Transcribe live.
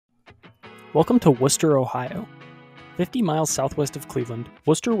Welcome to Wooster, Ohio. 50 miles southwest of Cleveland,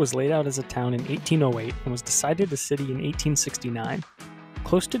 Wooster was laid out as a town in 1808 and was decided a city in 1869.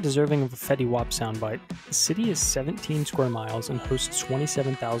 Close to deserving of a Fetty Wap soundbite, the city is 17 square miles and hosts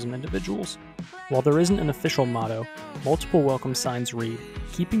 27,000 individuals. While there isn't an official motto, multiple welcome signs read,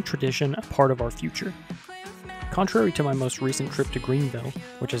 "Keeping tradition a part of our future." Contrary to my most recent trip to Greenville,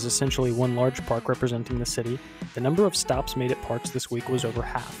 which is essentially one large park representing the city, the number of stops made at parks this week was over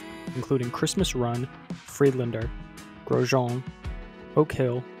half, including Christmas Run, Friedlander, Grosjean, Oak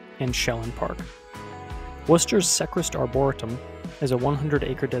Hill, and Shellen Park. Worcester's Sechrist Arboretum is a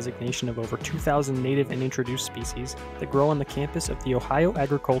 100-acre designation of over 2,000 native and introduced species that grow on the campus of the Ohio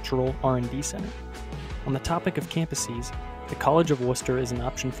Agricultural R&D Center. On the topic of campuses, the College of Wooster is an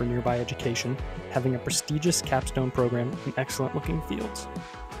option for nearby education, having a prestigious capstone program and excellent-looking fields.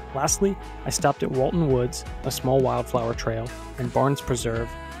 Lastly, I stopped at Walton Woods, a small wildflower trail, and Barnes Preserve,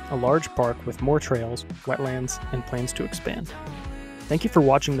 a large park with more trails, wetlands, and plans to expand. Thank you for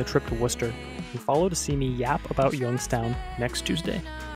watching the trip to Wooster, and follow to see me yap about Youngstown next Tuesday.